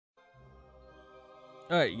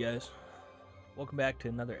Alright, you guys. Welcome back to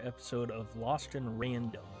another episode of Lost in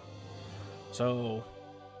Random. So,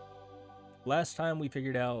 last time we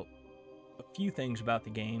figured out a few things about the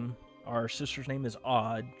game. Our sister's name is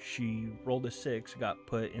Odd. She rolled a 6, got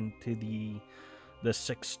put into the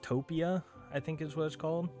Sextopia, I think is what it's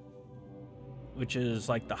called, which is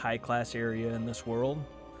like the high-class area in this world.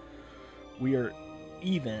 We are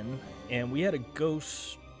even, and we had a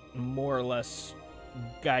ghost more or less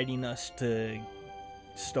guiding us to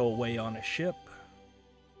stow away on a ship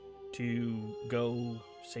to go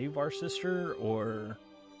save our sister or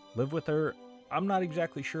live with her. I'm not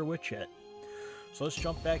exactly sure which yet. So let's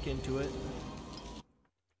jump back into it.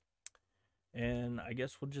 And I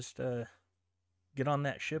guess we'll just get on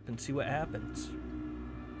that ship and see what happens.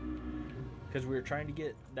 Because we were trying to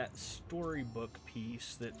get that storybook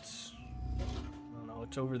piece that's, I don't know,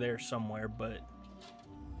 it's over there somewhere, but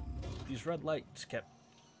these red lights kept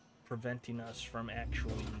preventing us from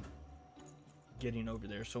actually getting over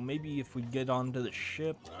there. So maybe if we get onto the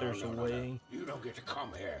ship, there's a way. You don't get to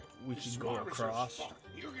come here. We can go across.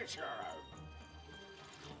 You get your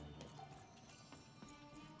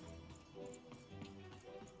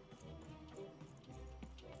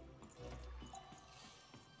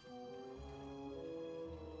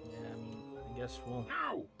Yeah, I mean, I guess we'll.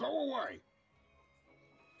 Now, go away.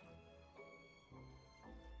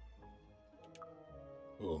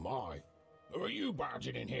 Oh my. Who are you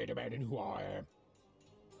barging in here demanding who I am?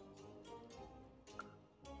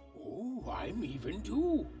 Oh, I'm even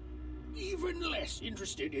too. Even less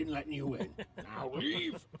interested in letting you in. Now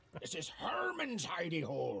leave. This is Herman's hidey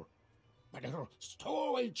hole. My little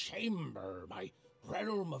stowaway chamber. My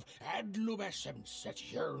realm of adolescence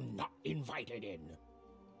that you're not invited in.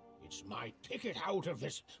 It's my ticket out of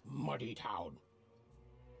this muddy town.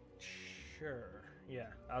 Sure.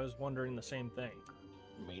 Yeah, I was wondering the same thing.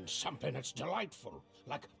 Means something that's delightful,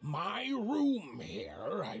 like my room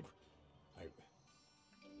here.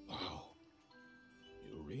 Wow.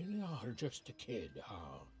 You really are just a kid,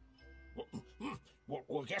 huh?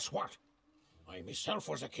 Well, guess what? I myself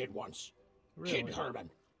was a kid once. Really? Kid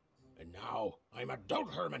Herman. And now I'm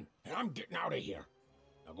adult Herman, and I'm getting out of here.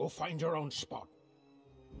 Now go find your own spot.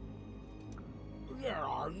 There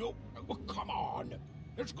are no... Oh, come on.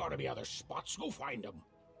 There's got to be other spots. Go find them.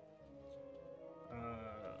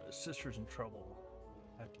 Sister's in trouble.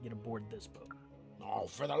 I have to get aboard this boat. Oh,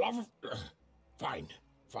 for the love of... Fine,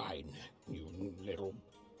 you little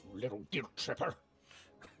guilt tripper.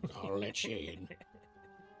 I'll let you in.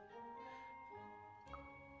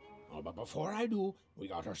 Oh, but before I do, we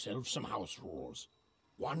got ourselves some house rules.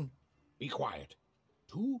 1, be quiet.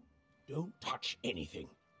 2, don't touch anything.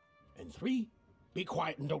 And 3, be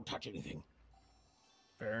quiet and don't touch anything.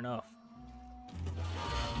 Fair enough.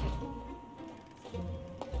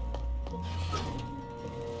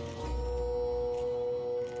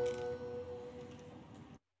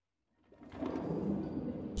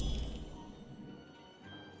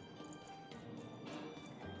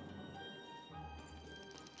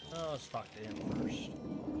 Let's talk to him first.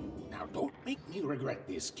 Now, don't make me regret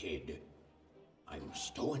this, kid. I'm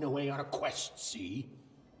stowing away on a quest, see?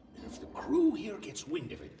 And if the crew here gets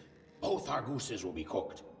wind of it, both our gooses will be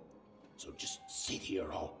cooked. So just sit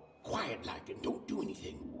here all quiet-like and don't do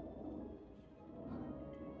anything.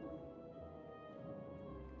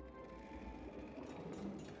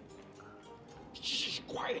 Shh,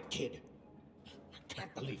 quiet, kid. I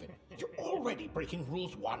can't believe it. You're already breaking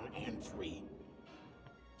rules 1 and 3.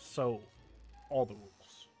 So, all the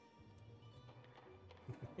rules.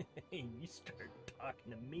 You start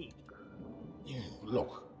talking to me. Yeah,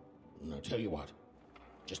 look, I'll tell you what.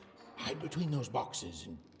 Just hide between those boxes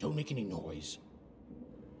and don't make any noise.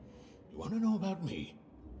 You want to know about me?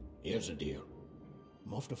 Here's the deal.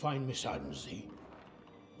 I'm off to find my son, see?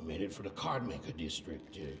 I'm headed for the Cardmaker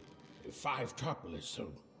district, 5-tropolis, or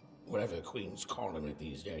whatever the Queen's calling it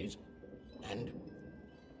these days. And...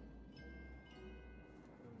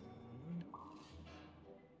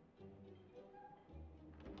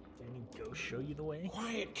 Didn't he go show you the way?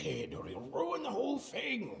 Quiet, kid, or he'll ruin the whole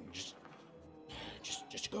thing.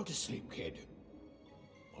 Just go to sleep, kid.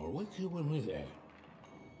 I'll wake you when we're there.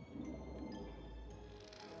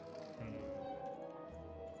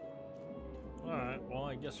 Alright, well,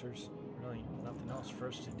 I guess there's really nothing else for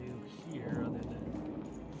us to do here other than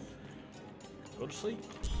go to sleep.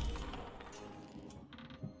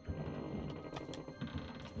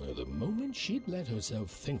 Well, the moment she'd let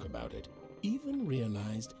herself think about it, even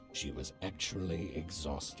realized she was actually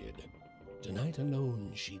exhausted. Tonight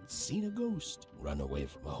alone, she'd seen a ghost, run away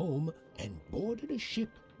from home, and boarded a ship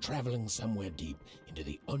traveling somewhere deep into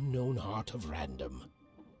the unknown heart of random.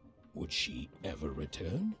 Would she ever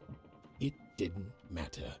return? It didn't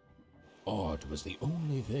matter. Odd was the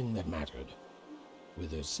only thing that mattered.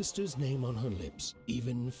 With her sister's name on her lips,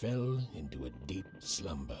 Even fell into a deep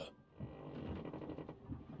slumber.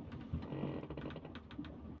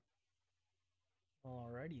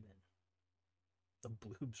 Alrighty then. The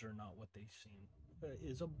bloobs are not what they seem.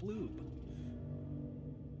 Is a bloob.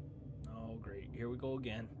 Oh great, here we go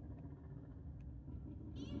again.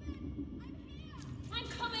 I'm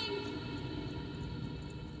coming!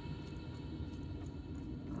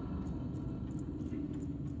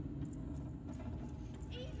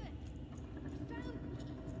 Even! You found me!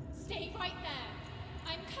 Stay right there!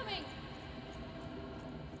 I'm coming!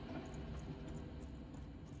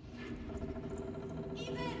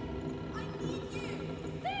 Even! I need you!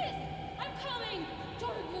 Sis! I'm coming!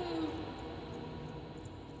 Don't move!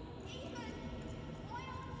 Even! Why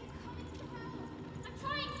aren't you coming to help? I'm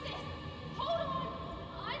trying, sis! Hold on!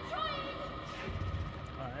 I'm trying!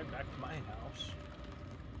 Alright, back to my house.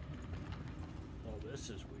 Oh, this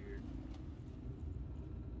is weird.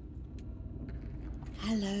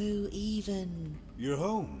 Hello, Even. You're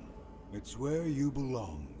home. It's where you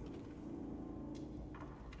belong.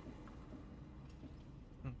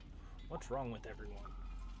 What's wrong with everyone?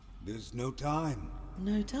 There's no time.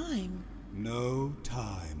 No time. No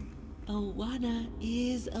time. A wanna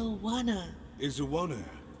is a wanna. Is a oneer.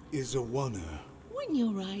 Is a oneer. When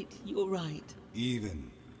you're right, you're right.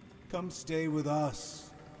 Even. Come stay with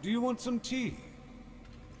us. Do you want some tea?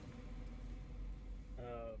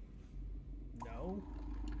 No?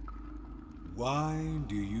 Why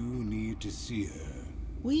do you need to see her?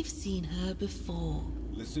 We've seen her before.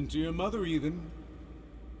 Listen to your mother, Even.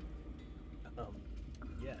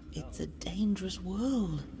 Yeah. It's a dangerous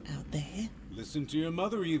world out there. Listen to your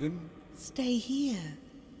mother, Even. Stay here.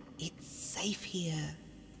 It's safe here.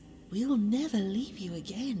 We'll never leave you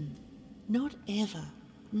again. Not ever.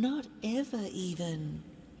 Not ever, Even.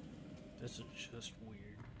 This is just weird.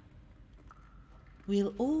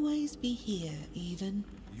 We'll always be here, Even.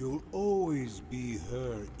 You'll always be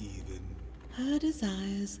her, Even. Her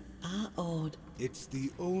desires are odd. It's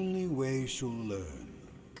the only way she'll learn.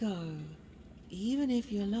 Go. Even if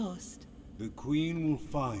you're lost. The Queen will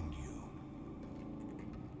find you.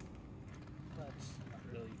 That's not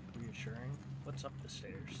really reassuring. What's up the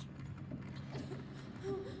stairs?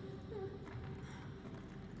 Okay,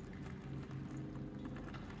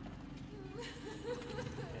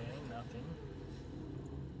 nothing.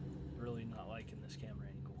 Really not liking this camera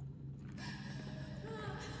angle.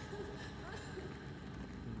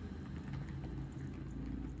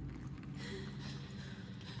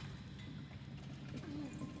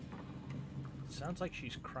 Sounds like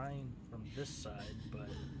she's crying from this side, but...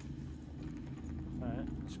 Alright,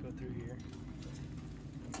 let's go through here.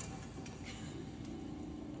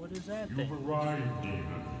 What is that thing? You've arrived,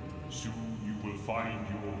 Demon. Soon you will find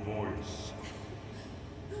your voice.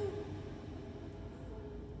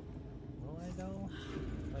 Will I though?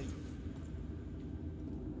 Like...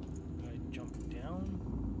 Do I jump down?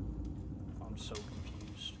 I'm so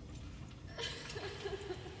confused.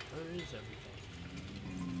 Where is everything?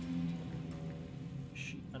 Is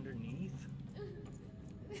she underneath?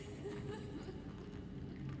 Did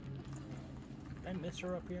I miss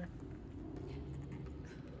her up here?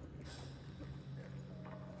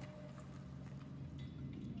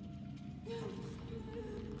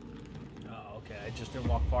 Oh, okay. I just didn't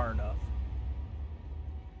walk far enough.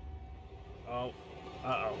 Oh.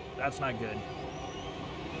 Uh-oh. That's not good.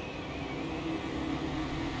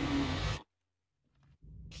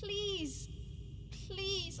 Please.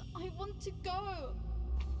 Please. I want to go.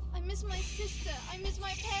 I miss my sister. I miss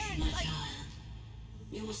my parents. My child,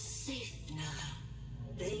 you're safe now.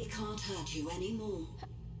 They can't hurt you anymore.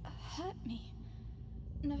 Hurt me?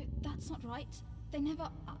 No, that's not right. They never...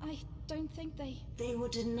 I don't think they... They were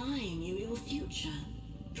denying you your future,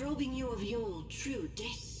 robbing you of your true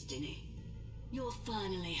destiny. You're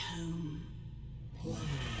finally home.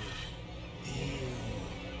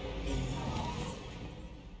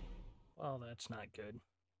 Well, that's not good.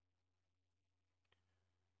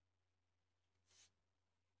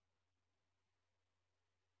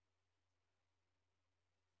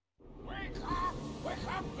 Wake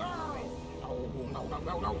up, girl!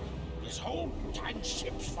 No. This whole dang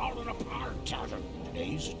ship's falling apart.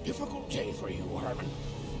 Today's a difficult day for you, Herman.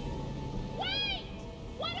 Wait!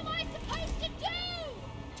 What am I supposed to do?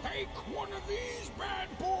 Take one of these bad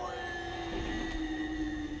boys!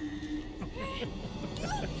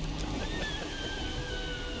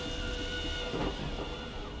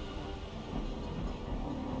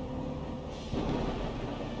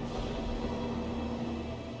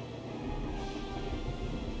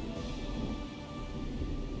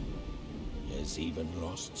 has even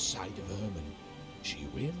lost sight of Herman. She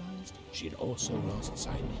realized she'd also lost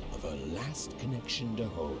sight of her last connection to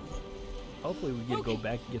home. Hopefully we get to go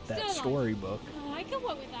back and get that storybook. I can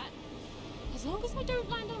work with that. As long as I don't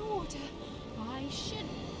land on water, I should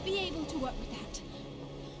be able to work with that.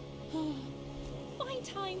 Find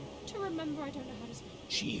time to remember I don't know how to swim.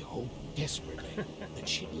 She hoped desperately that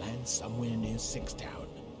she'd land somewhere near Sixtown,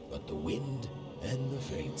 but the wind and the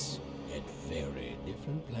fates had very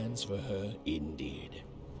different plans for her indeed.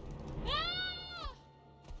 Ah!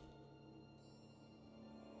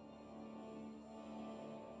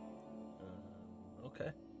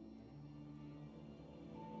 Okay.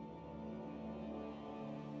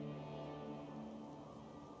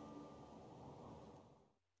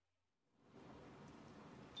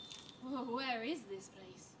 Oh, where is this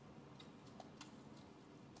place?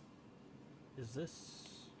 Is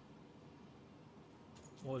this...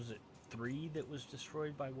 what was it? 3 that was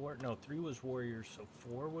destroyed by war? No, 3 was warriors, so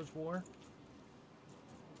 4 was war?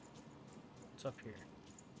 What's up here?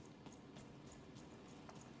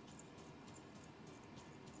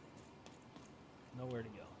 Nowhere to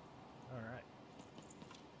go. Alright.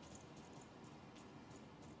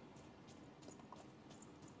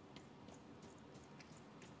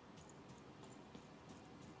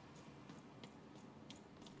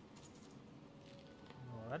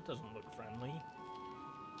 Well, that doesn't look friendly.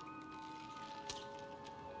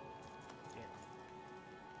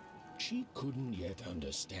 She couldn't yet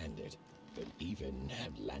understand it, but even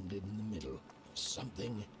had landed in the middle of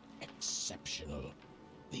something exceptional.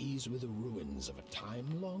 These were the ruins of a time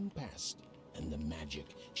long past, and the magic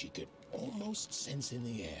she could almost sense in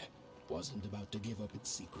the air wasn't about to give up its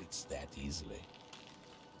secrets that easily.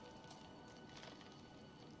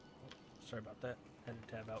 Sorry about that. Had to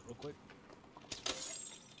tab out real quick.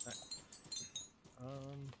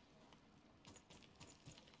 Alright.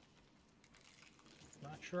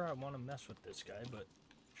 Not sure I want to mess with this guy, but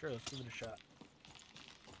sure, let's give it a shot.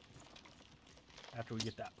 After we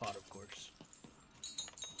get that pot, of course.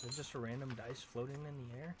 There's just a random dice floating in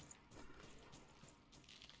the air?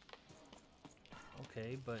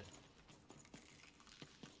 Okay, but...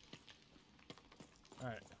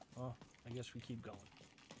 alright, well, I guess we keep going.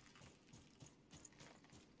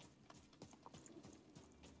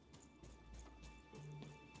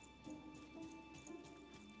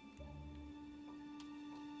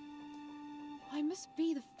 I must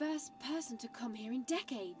be the first person to come here in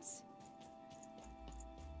decades.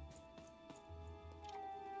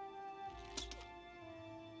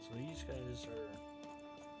 So these guys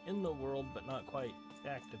are in the world, but not quite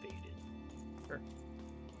activated. Sure.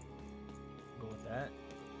 Go with that.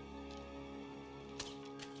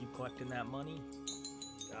 Keep collecting that money.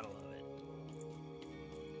 Gotta love it.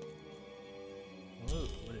 Ooh,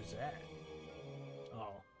 what is that?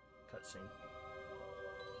 Oh, cutscene.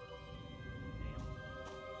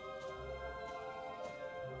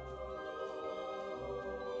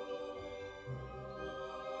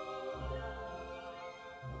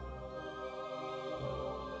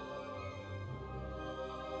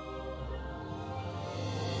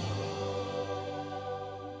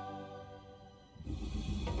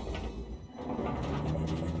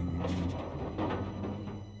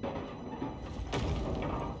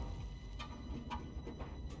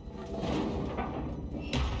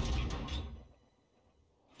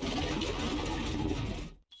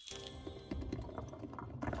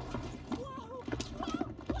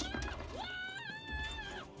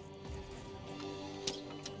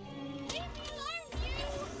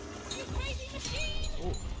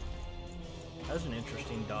 That's an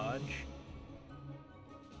interesting dodge.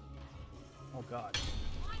 Oh god.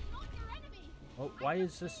 Oh, why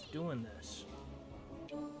is this doing this?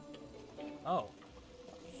 Oh.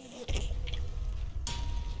 Listen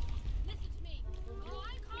to me. Oh,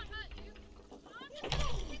 I can't hurt you.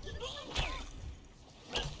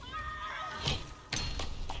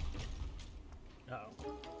 Uh-oh.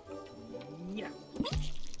 Yeah.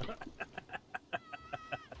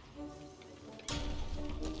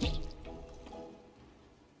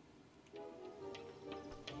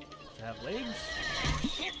 Have legs?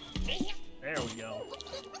 There we go.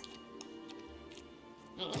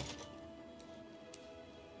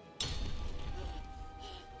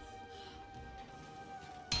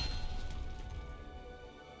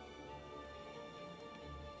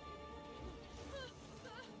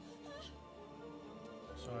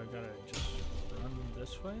 So I gotta just run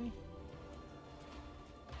this way?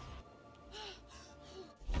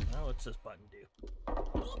 Now what's this button do?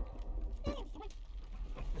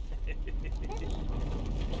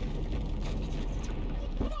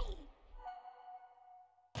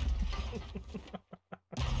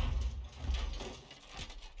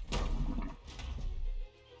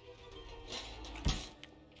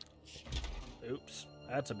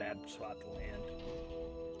 That's a bad spot to land.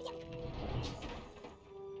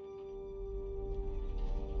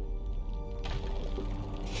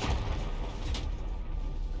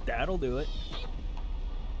 That'll do it.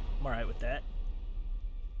 I'm alright with that.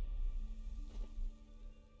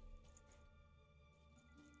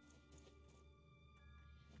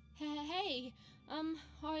 Hey,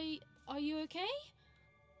 are you okay?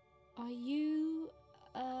 Are you,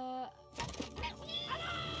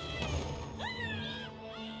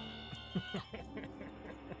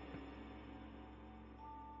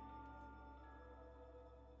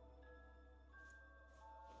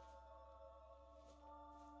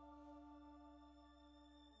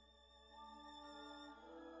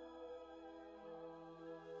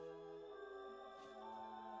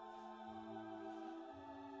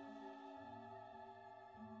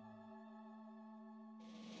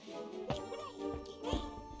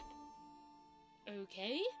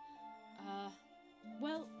 okay?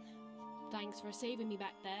 Well, thanks for saving me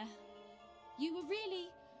back there. You were really,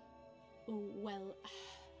 well,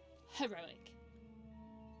 heroic.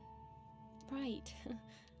 Right.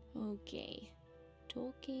 Okay.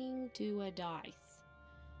 Talking to a dice.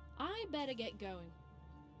 I better get going.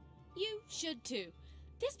 You should too.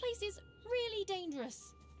 This place is really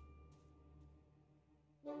dangerous.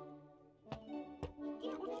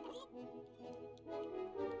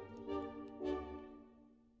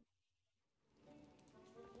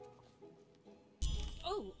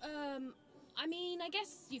 Oh, I mean, I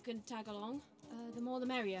guess you can tag along. The more the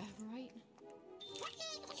merrier, right?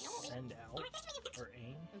 Send out or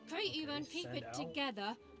aim. Okay, even keep send it out.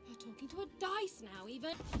 together. You're talking to a dice now,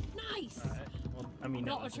 even. Nice! Alright. Well, I mean,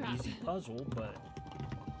 that Not a was an trap. easy puzzle, but...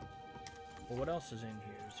 Well, what else is in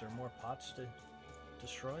here? Is there more pots to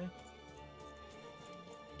destroy?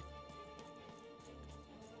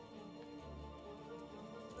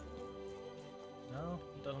 No,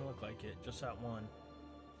 it doesn't look like it. Just that one.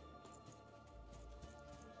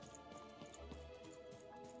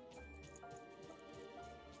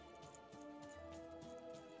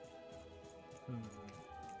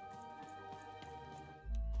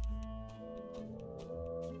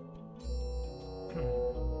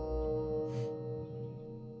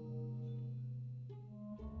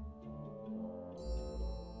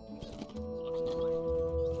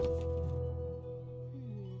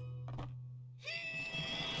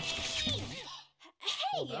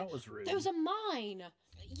 Well, that was rude. Those are mine.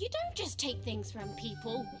 You don't just take things from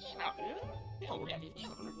people.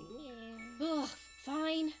 Ugh,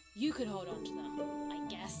 fine. You could hold on to them, I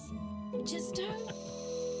guess. Just don't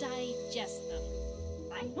digest them.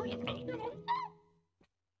 Fair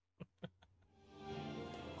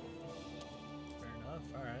enough.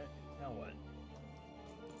 Alright. Now what?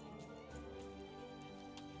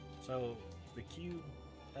 So, the cube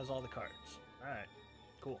has all the cards. Alright.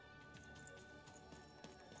 Cool.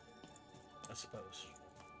 I suppose.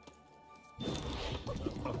 So,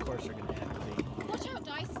 of course they're gonna activate. Watch out,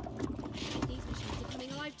 Dice! These machines are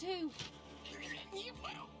coming alive too.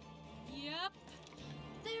 Yep.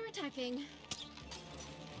 They're attacking.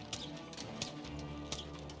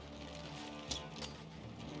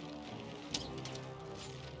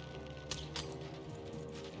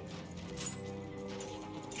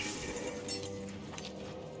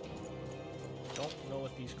 Don't know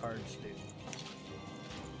what these cards do.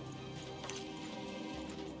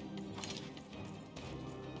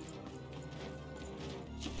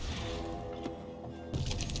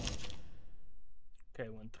 Okay,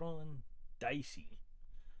 when throwing Dicey,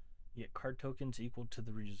 you get card tokens equal to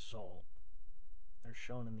the result. They're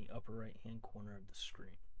shown in the upper right hand corner of the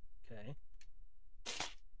screen. Okay.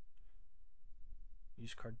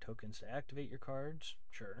 Use card tokens to activate your cards.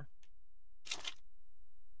 Sure.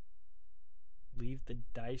 Leave the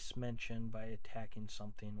dice mention by attacking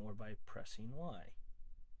something or by pressing Y.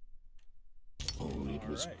 Oh, it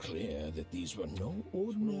was Alright. clear that these were no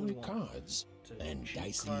ordinary cards, and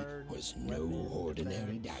Dicey was no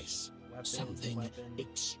ordinary dice. Something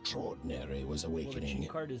extraordinary was Well, the awakening. cheat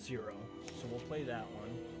card is 0, so we'll play that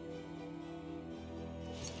one.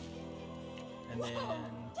 And then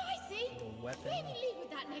Dicey! the weapon. Maybe lead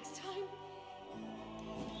with that next time.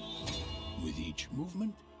 With each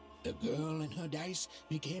movement, the girl and her dice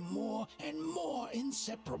became more and more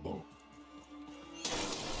inseparable.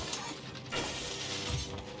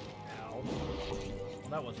 Ow. Well,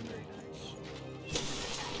 that wasn't very nice.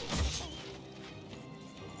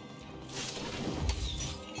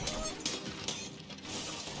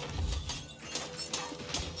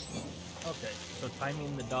 Okay, so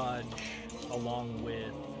timing the dodge along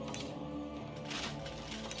with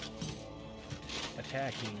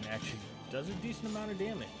attacking actually does a decent amount of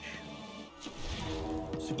damage.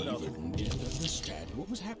 See what else. Even didn't understand what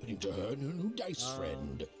was happening to her and her new dice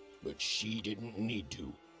friend. But she didn't need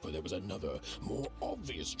to, for there was another, more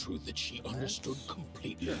obvious truth that she understood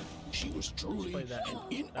completely. Sure. She was truly play that. and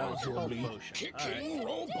That was a health inarguably potion. kicking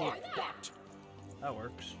robot butt. That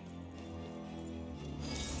works.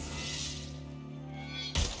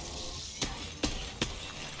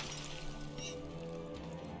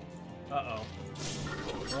 Uh-oh.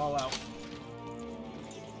 We're all out.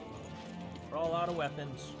 We're all out of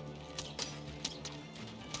weapons.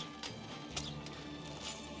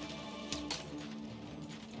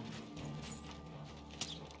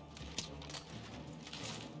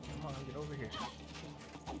 Come on, get over here.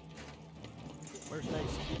 Where's Dicey?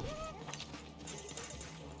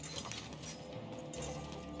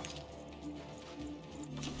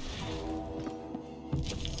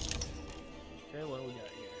 Okay, what do we got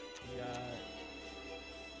here? We got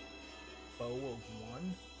bow of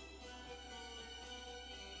 1.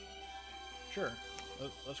 Sure.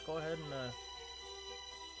 Let's go ahead and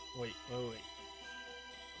wait.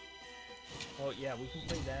 Well, yeah, we can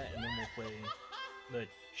play that, and then we'll play the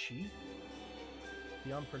cheat.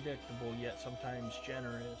 The unpredictable yet sometimes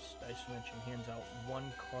generous dice dimension hands out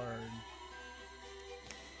 1 card.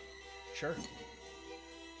 Sure.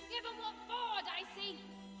 Give him what for, Dicey?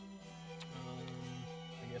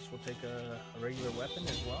 I guess we'll take a regular weapon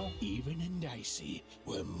as well. Even in Dicey,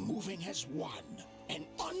 we're moving as one, an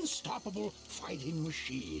unstoppable fighting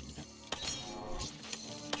machine.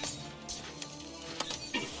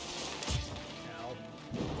 Ow.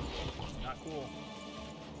 Not cool.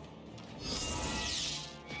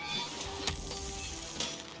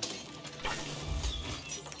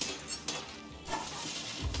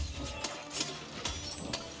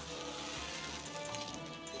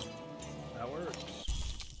 That works.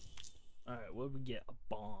 Alright, what did we get? A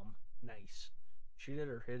bomb. Nice. Shoot it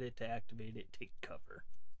or hit it to activate it, take cover.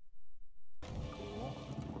 Cool.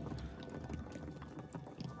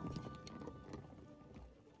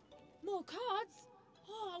 More cards?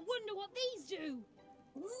 Oh, I wonder what these do.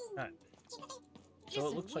 Alright. So Listen,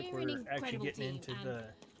 it looks like we're an we're actually incredible getting team, into and the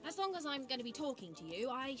as long as I'm going to be talking to you,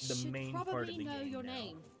 I the should main part probably of the know game your now.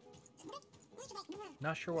 name.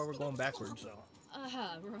 Not sure why we're going backwards though.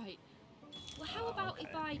 Right. Well, how about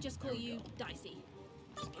if I just call you Dicey?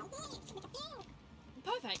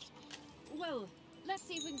 Perfect. Well, let's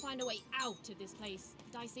see if we can find a way out of this place,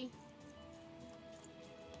 Dicey.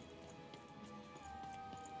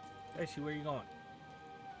 Dicey, where are you going?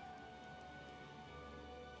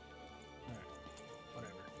 Alright,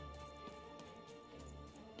 whatever.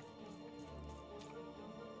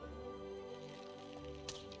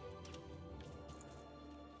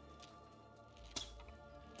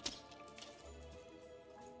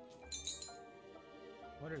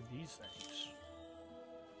 What are these things?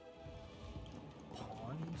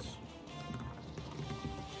 Pawns?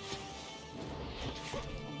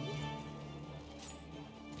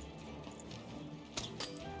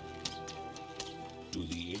 To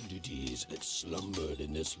the entities that slumbered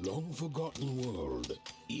in this long-forgotten world,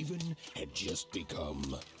 even had just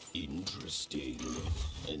become interesting.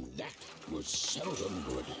 And that was seldom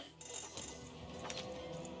good.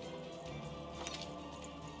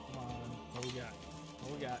 Come on, what we got?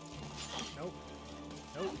 What we got? Nope.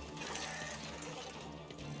 Nope.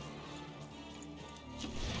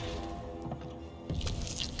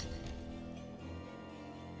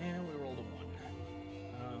 And we rolled a 1.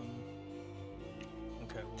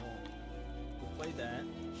 Okay, we'll play that.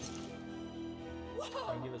 Whoa!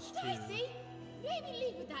 That'll give us 2. Dicey! Maybe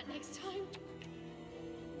leave with that next time.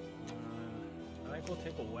 I think we'll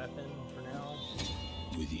take a weapon for now.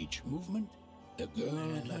 With each movement, the girl Man,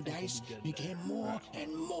 and I her think we'll be dice good became there. more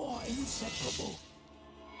and more inseparable.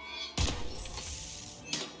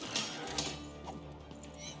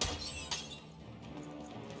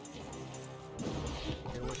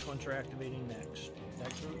 Okay, which ones are activating next?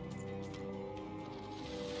 That group?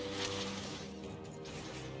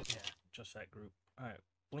 Yeah, just that group. Alright,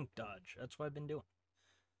 blink dodge. That's what I've been doing.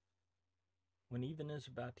 When even is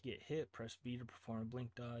about to get hit, press B to perform a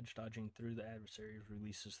blink dodge. Dodging through the adversary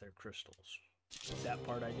releases their crystals. That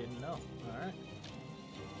part I didn't know. Alright.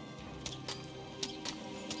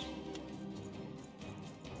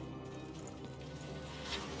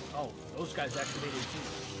 Oh, those guys activated too.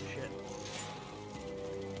 Shit.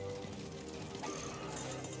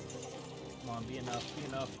 Come on, be enough, be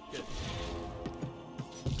enough. Good.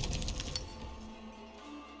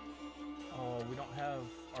 Oh, we don't have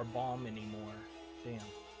our bomb anymore. Damn.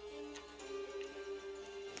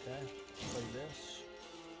 Okay, play this.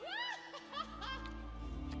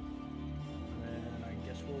 And then I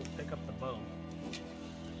guess we'll pick up the bow.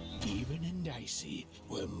 Even in Dicey,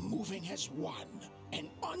 we're moving as one. An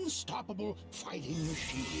unstoppable fighting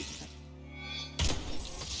machine.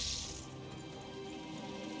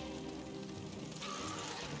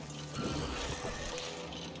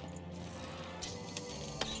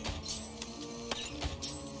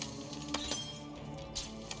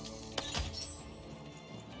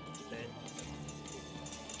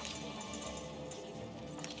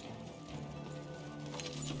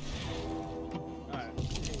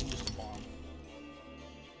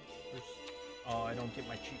 Oh, I don't get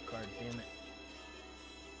my cheat card, damn it.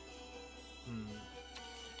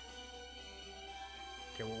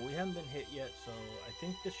 Okay, well, we haven't been hit yet, so I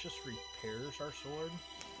think this just repairs our sword.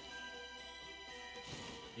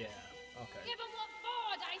 Yeah, okay. Give 'em what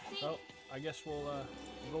for, Dicey! So, I guess we'll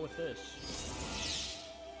go with this.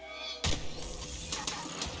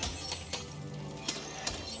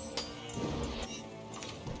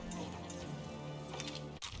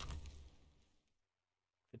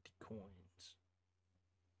 Coins.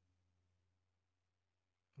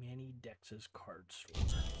 Manny Dex's card store.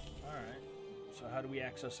 Alright. So how do we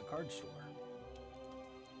access the card store?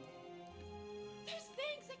 Those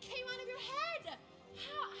things that came out of your head!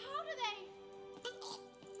 How do they?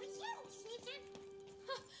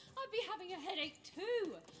 I'd be having a headache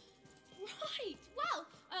too. Right. Well,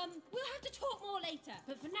 we'll have to talk more later.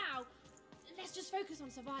 But for now, let's just focus on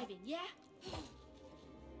surviving, yeah?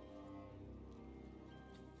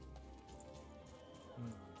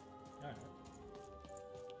 Alright.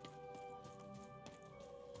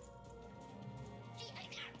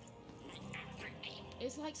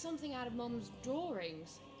 It's like something out of Mum's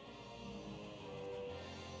drawings.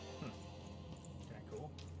 Kinda cool.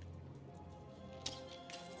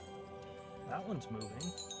 That one's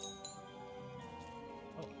moving.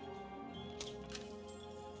 Oh.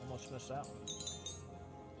 Almost missed that one.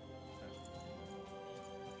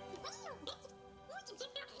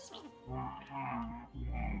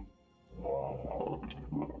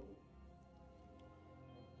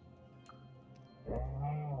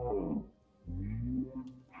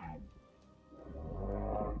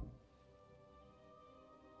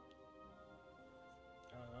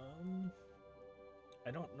 I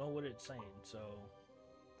don't know what it's saying, so...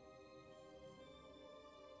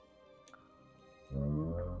 I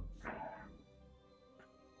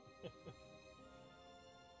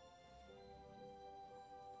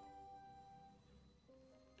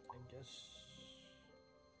guess...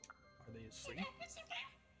 Are they asleep?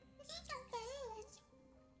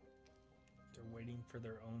 They're waiting for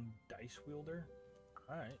their own dice wielder?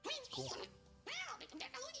 Alright, cool.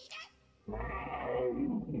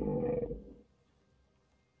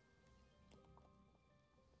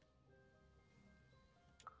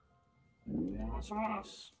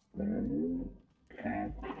 Space.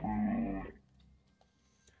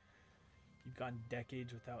 You've gone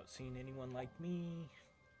decades without seeing anyone like me.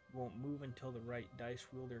 You won't move until the right dice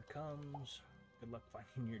wielder comes. Good luck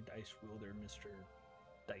finding your dice wielder, Mr.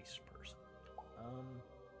 Dice Person.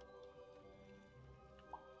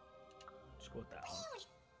 Let's go with that one.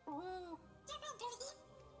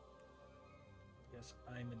 Yes,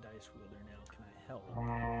 I'm a dice wielder now. Can I help?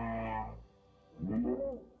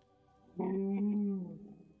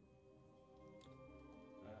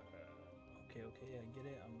 Okay, I get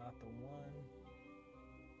it. I'm not the one.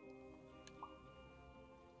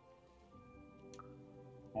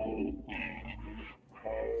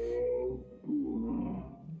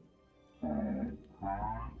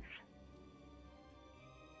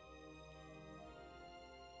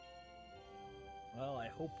 Well, I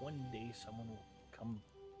hope one day someone will come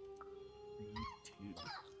for you too.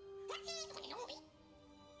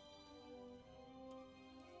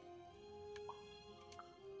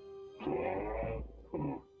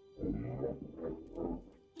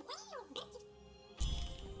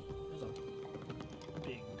 There's a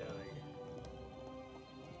big die.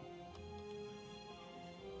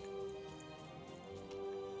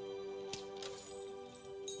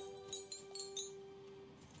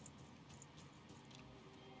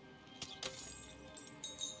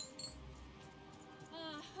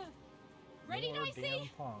 Ready, More Dicey? damn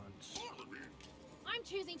pawns. I'm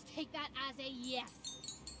choosing to take that as a yes.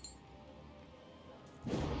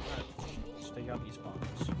 Alright, let's take out these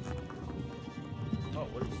pawns. Oh,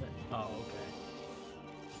 what is that? Oh, okay.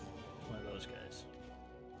 One of those guys.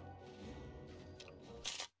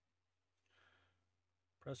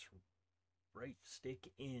 Press right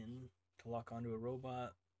stick in to lock onto a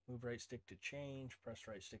robot. Move right stick to change. Press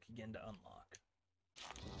right stick again to unlock.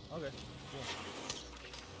 Okay, cool.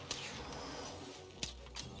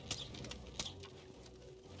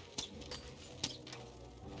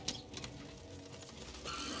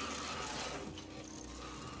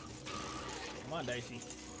 on, Dicey.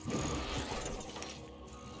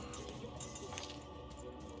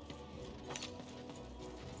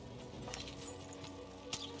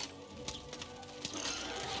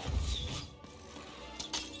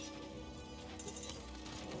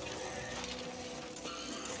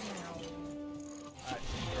 Alright,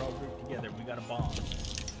 they're all grouped together. We got a bomb.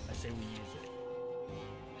 I say we use it.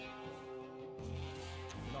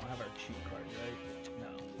 We don't have our cheat card, right?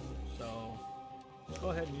 No. So, let's go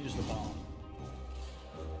ahead and use the bomb.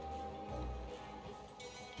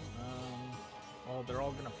 Well, they're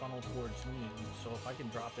all gonna funnel towards me, so if I can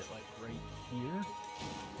drop it like right here,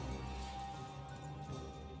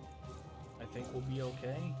 I think we'll be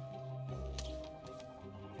okay.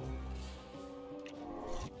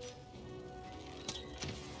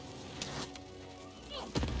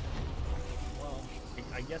 Well,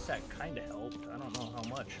 I guess that kind of helped. I don't know how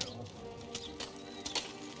much though.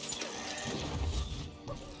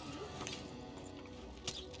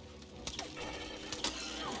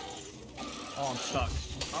 Oh, I'm stuck.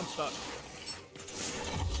 I'm stuck.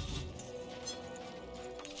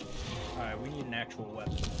 Alright, we need an actual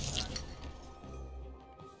weapon this time.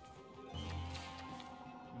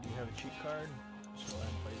 Do you have a cheat card? Let's go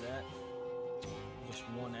ahead and play that. Just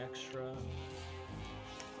one extra.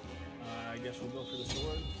 I guess we'll go for the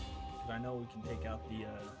sword, because I know we can take out the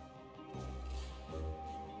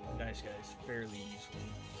dice guys fairly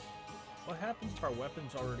easily. What happens if our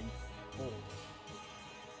weapon's already full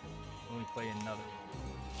when we play another one?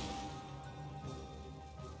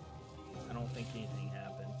 I don't think anything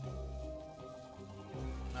happened.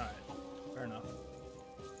 Alright, fair enough.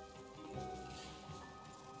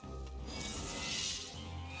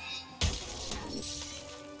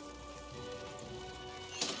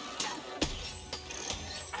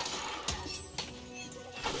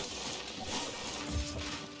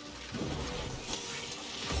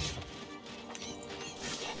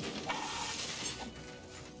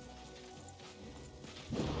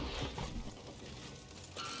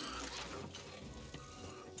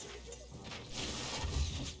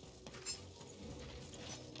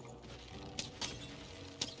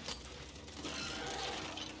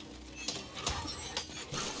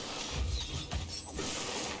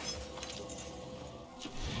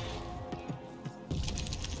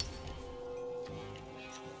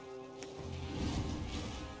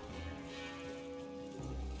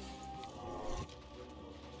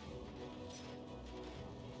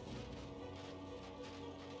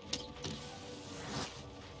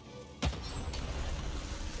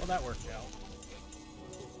 Well, that worked out.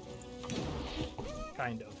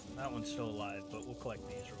 Kind of. That one's still alive, but we'll collect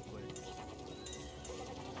these real quick.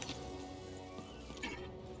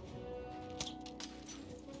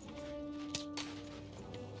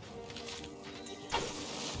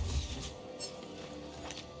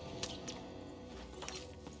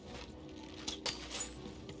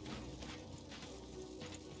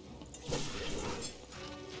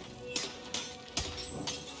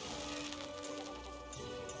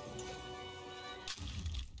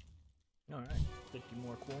 Alright, 50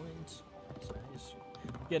 more coins. That's nice.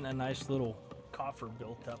 Getting a nice little coffer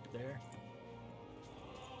built up there.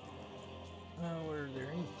 Were there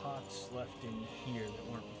any pots left in here that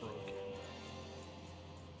weren't broken?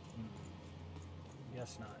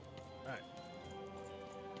 Guess not. Alright.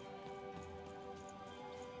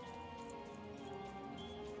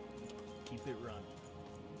 Keep it running.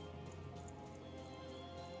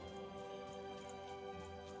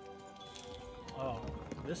 Oh,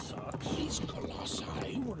 this sucks. These colossi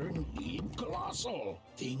were indeed colossal.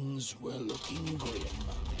 Things were looking grim.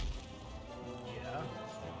 Yeah.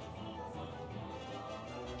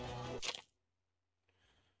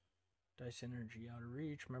 Dice energy out of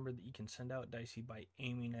reach. Remember that you can send out Dicey by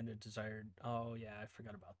aiming at a desired... Oh, yeah, I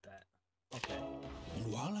forgot about that. Okay.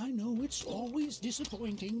 And while I know it's always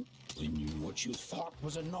disappointing when what you thought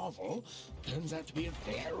was a novel turns out to be a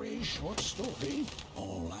very short story,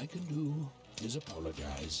 all I can do is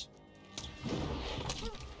apologize.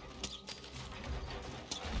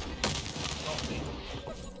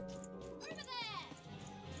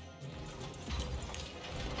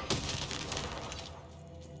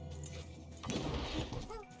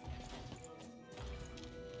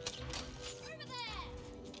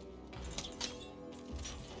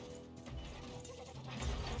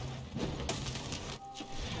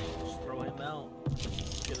 Just throw him out.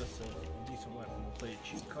 Get us a decent weapon. We'll play a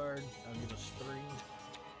cheat card. That'll give us 3.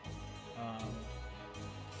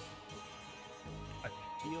 I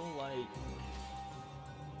feel like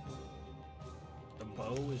the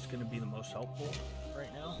bow is going to be the most helpful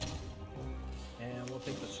right now. And we'll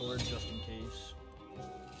take the sword just in case.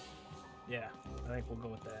 Yeah, I think we'll go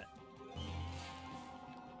with that.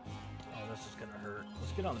 this is gonna hurt.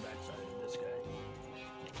 Let's get on the backside of this guy.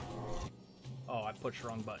 Oh, I pushed the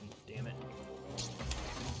wrong button. Damn it.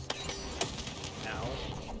 Ow.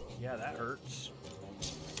 Yeah, that hurts.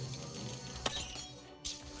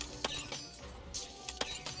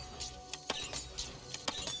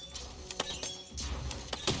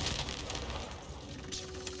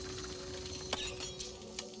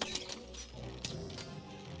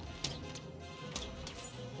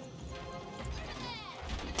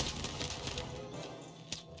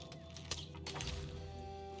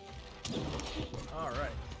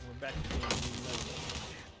 Alright, we're back to being another.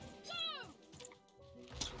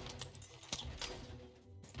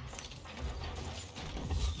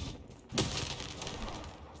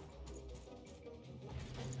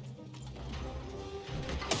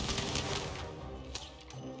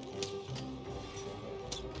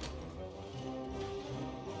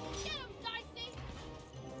 Get him, Dicey!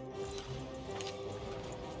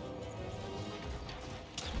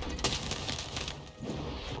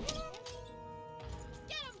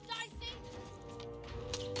 Get him, Dicey!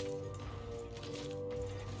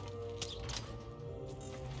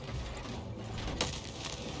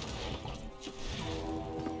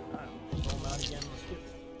 Alright, roll them out again. Let's do it.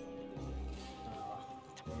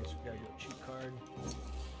 I guess we gotta go cheat card.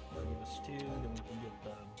 That'll give us 2, then we can get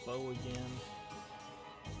the bow again.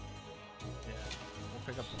 Yeah, we'll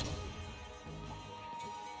pick up the bow again.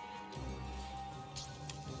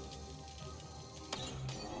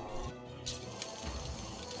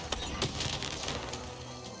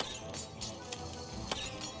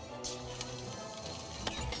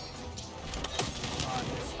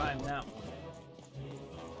 Let's time that one.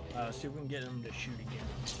 See if we can get him to shoot again.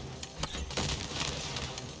 Let's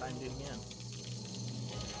time it again.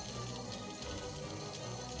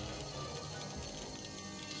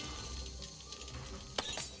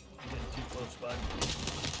 Getting too close, bud.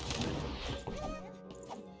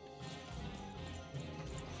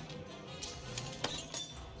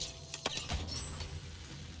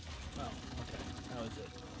 Oh, okay. That was it.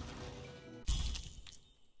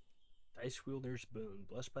 Dice Wielder's Boon.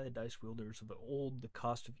 Blessed by the Dice Wielders of the old, the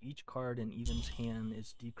cost of each card in Even's hand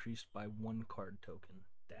is decreased by 1 card token.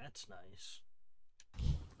 That's nice.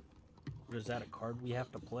 But is that a card we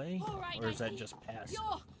have to play? All right, or is that Dicey. just passive?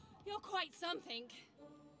 You're quite something.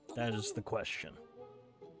 That is the question.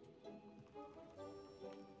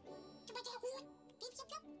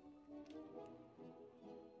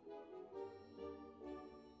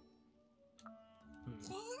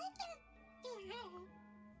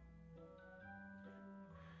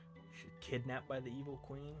 Kidnapped by the evil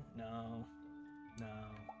queen? No.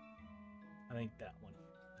 No. I think that one.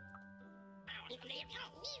 Can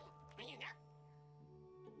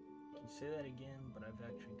you say that again? But I've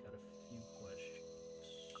actually got a few questions.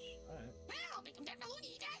 Alright.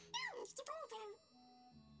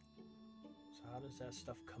 So how does that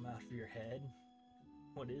stuff come out of your head?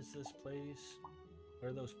 What is this place? What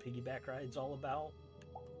are those piggyback rides all about?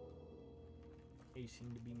 He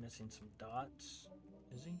seemed to be missing some dots.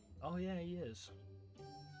 Is he? Oh yeah, he is.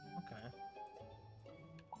 Okay.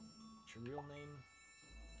 What's your real name?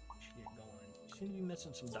 We should get going. You seem to be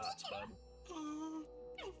missing some dots, bud.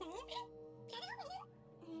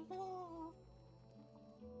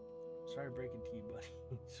 Sorry to break it to you, buddy.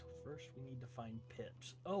 So first we need to find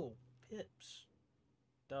pips. Oh, pips.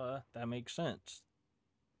 Duh, that makes sense.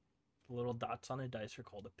 The little dots on a dice are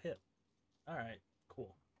called a pip. Alright,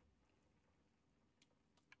 cool.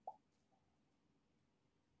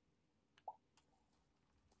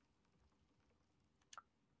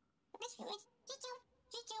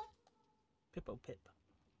 Pippo Pip.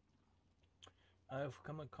 If we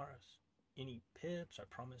come across any pips, I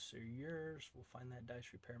promise they're yours. We'll find that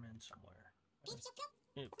dice repairman somewhere.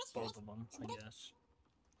 Yeah, both of them, I guess.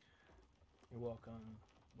 You're welcome.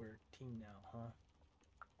 We're a team now, huh?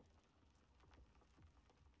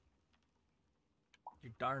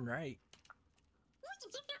 You're darn right.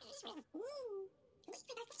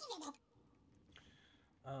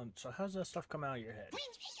 So how's that stuff come out of your head?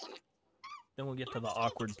 Then we'll get to the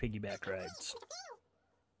awkward piggyback rides.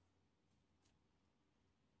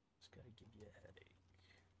 It's gotta give you a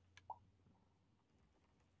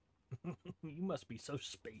headache. You must be so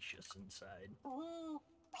spacious inside.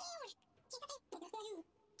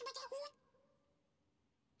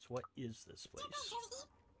 So what is this place?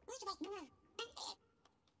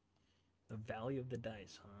 The Valley of the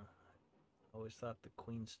Dice, huh? I always thought the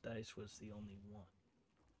Queen's Dice was the only one.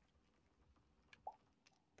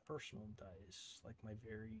 Personal dice, like my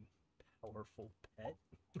very powerful pet.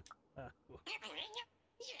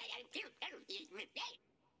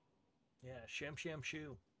 Yeah, sham sham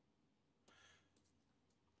shoo.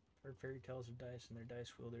 Heard fairy tales of dice and their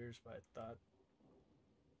dice wielders, but I thought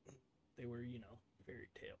they were, you know, fairy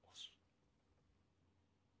tales.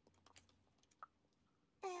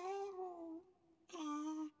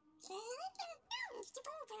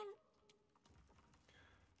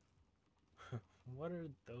 What are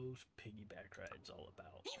those piggyback rides all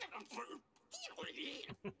about?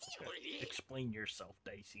 Explain yourself,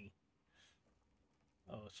 Dicey.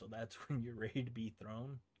 Oh, so that's when you're ready to be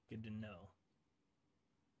thrown? Good to know.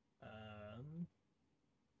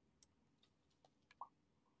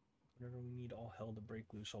 Whenever we need all hell to break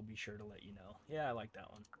loose, I'll be sure to let you know. Yeah, I like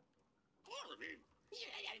that one.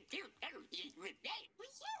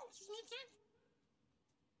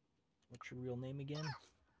 What's your real name again?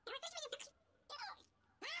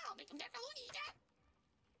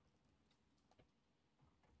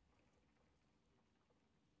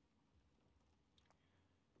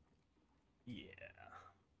 Yeah.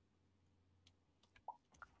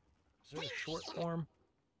 Is there a short form?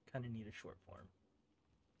 Kind of need a short form.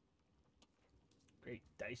 Great,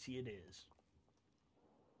 Dicey it is.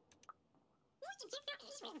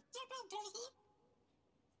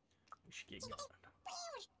 We should get going.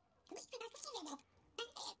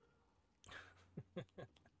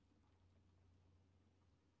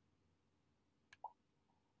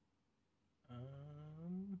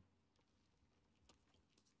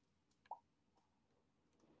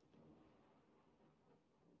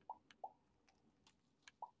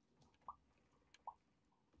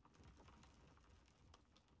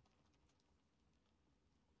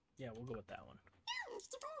 Yeah, we'll go with that one.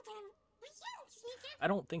 I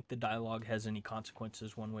don't think the dialogue has any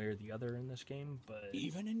consequences one way or the other in this game, but...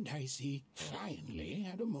 Even and Dicey finally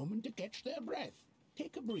had a moment to catch their breath.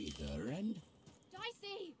 Take a breather and...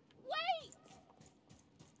 Dicey! Wait!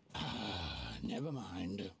 Ah, never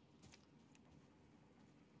mind.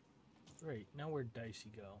 Great, now where'd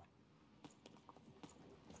Dicey go?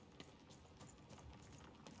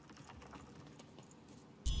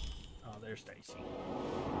 Oh, there's Dicey. Dicey!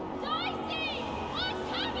 What's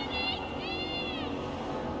happening here?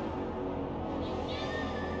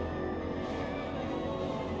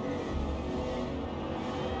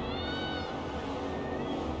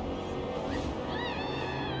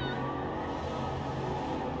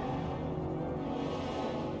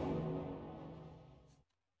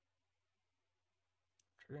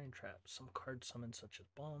 Triggering traps. Some cards summon such as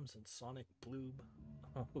bombs and sonic bloob.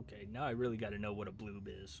 Oh, okay, now I really got to know what a bloob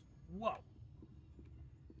is. Whoa!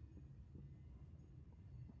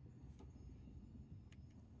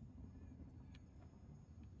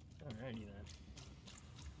 Alrighty then.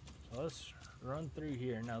 So let's run through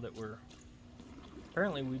here now that we're...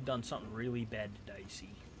 Apparently we've done something really bad to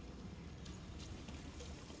Dicey.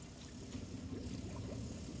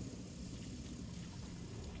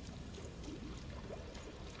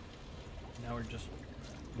 Now we're just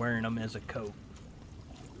wearing them as a coat.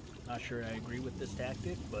 Not sure I agree with this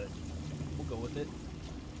tactic, but we'll go with it.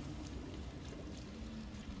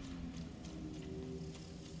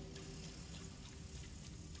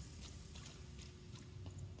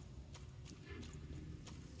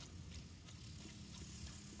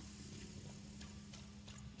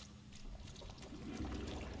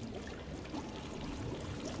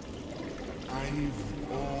 I've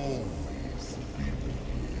always been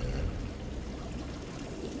here.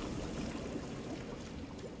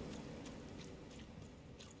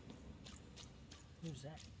 Who's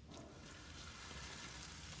that?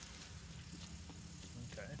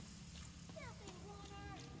 Okay.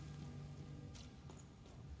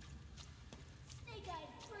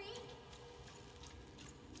 Snake-eyed freak!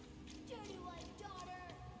 Dirty white daughter!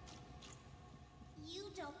 You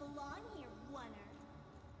don't belong here, Wunner.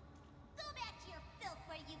 Go back to your filth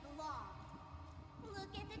where you belong.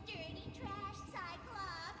 Look at the dirty trash,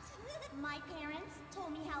 Cyclops. My parents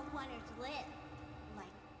told me how Wunners live.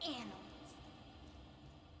 Like animals.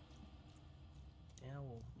 Yeah,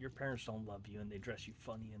 well, your parents don't love you and they dress you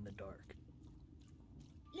funny in the dark.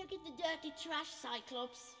 Look at the dirty trash,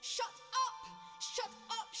 Cyclops. Shut up! Shut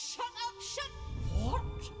up! Shut up! Shut...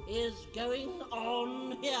 What is going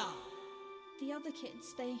on here? The other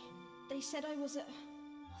kids, they said I was a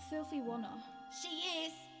filthy Wunner. She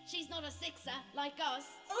is. She's not a sixer like us.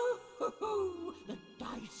 Oh, the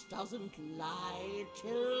dice doesn't lie,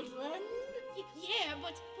 children. Yeah,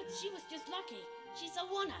 but she was just lucky. She's a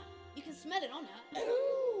Wunner. You can smell it on her.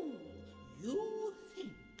 Oh, you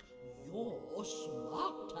think you're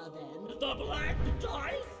smarter than the black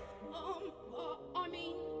dice? I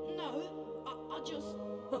mean, no. I just...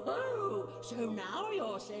 Oh, so now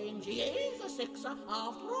you're saying she is a sixer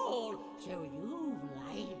after all. So you've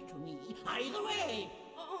lied to me. Either way.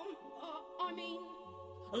 I mean...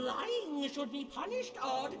 Lying should be punished,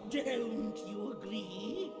 Odd. Don't you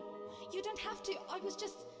agree? You don't have to. I was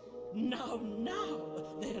just... Now,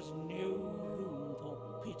 there's no room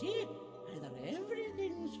for pity. Either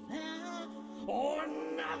everything's fair or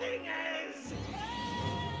nothing is.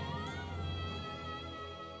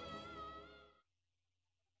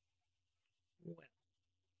 Well,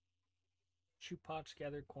 shoot pots,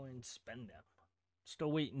 gather coins, spend them.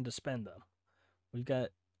 Still waiting to spend them. We've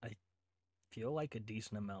got, I feel like, a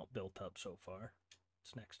decent amount built up so far.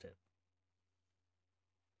 What's next tip?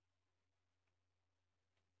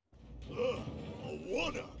 A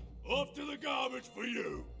wonder! Off to the garbage for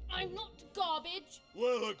you! I'm not garbage.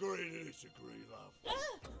 We'll agree to disagree, love.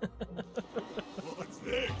 What's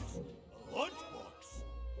this? A lunchbox?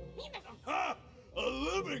 Ha! A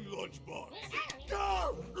living lunchbox!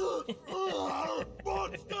 Go!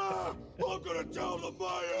 Monster! I'm gonna tell the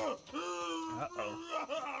mayor! Uh-oh.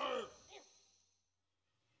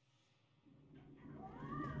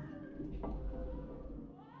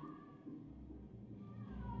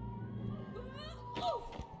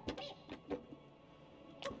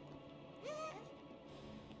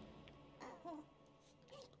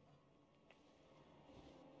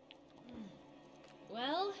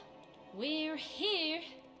 Well, we're here.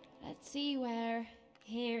 Let's see where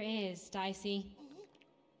here is, Dicey.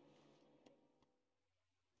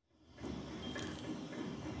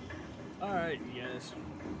 Alright, you guys.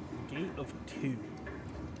 Gate of 2.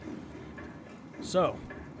 So,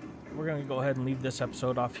 we're going to go ahead and leave this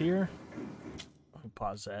episode off here. Let me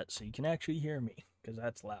pause that so you can actually hear me, because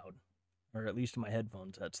that's loud. Or at least in my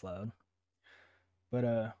headphones, that's loud. But,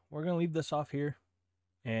 we're going to leave this off here.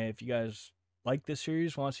 And if you guys like this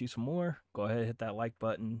series, want to see some more, go ahead and hit that like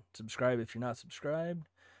button. Subscribe if you're not subscribed.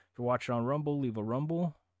 If you're watching on Rumble, leave a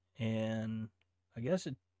rumble. And I guess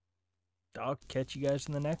I'll catch you guys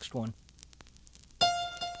in the next one.